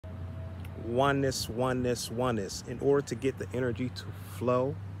oneness, oneness, oneness. In order to get the energy to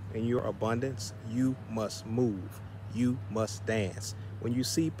flow in your abundance, you must move. You must dance. When you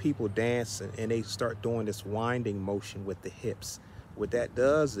see people dancing and they start doing this winding motion with the hips, what that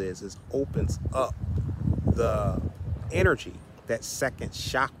does is it opens up the energy, that second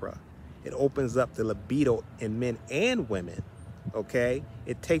chakra. It opens up the libido in men and women. Okay,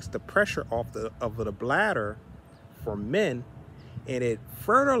 it takes the pressure off of the bladder for men, and it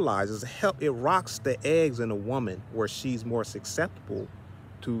fertilizes, it rocks the eggs in a woman where she's more susceptible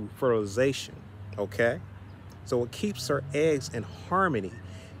to fertilization. Okay, so it keeps her eggs in harmony.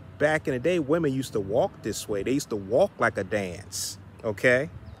 Back in the day, women used to walk this way. They used to walk like a dance. Okay,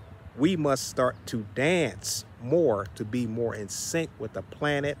 we must start to dance more to be more in sync with the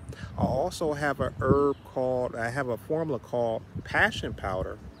planet. I also have a formula called passion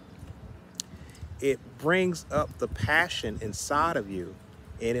powder. It brings up the passion inside of you,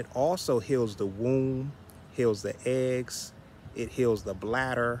 and it also heals the womb, heals the eggs, it heals the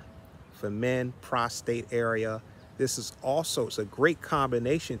bladder for men, prostate area. This is also, it's a great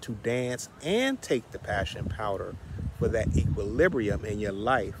combination to dance and take the passion powder for that equilibrium in your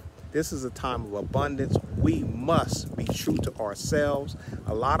life. This is a time of abundance. We must be true to ourselves.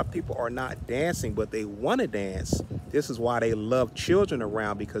 A lot of people are not dancing, but they want to dance. This is why they love children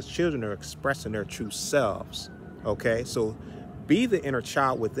around, because children are expressing their true selves. Okay, so be the inner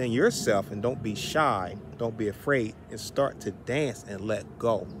child within yourself and don't be shy. Don't be afraid, and start to dance and let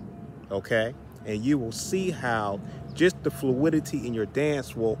go. Okay, and you will see how just the fluidity in your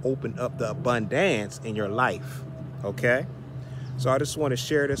dance will open up the abundance in your life. Okay. So I just want to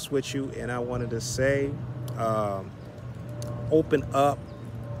share this with you, and I wanted to say, open up,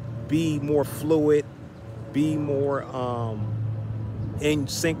 be more fluid, be more in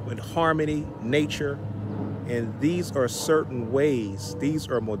sync with harmony, nature. And these are certain ways, these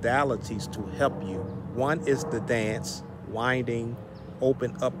are modalities to help you. One is the dance, winding,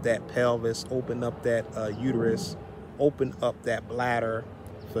 open up that pelvis, open up that uterus, open up that bladder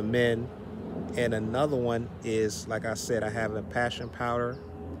for men. And another one is, like I said, I have a passion powder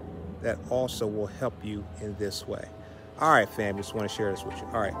that also will help you in this way. All right, fam, just want to share this with you.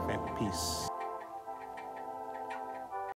 All right, fam, peace.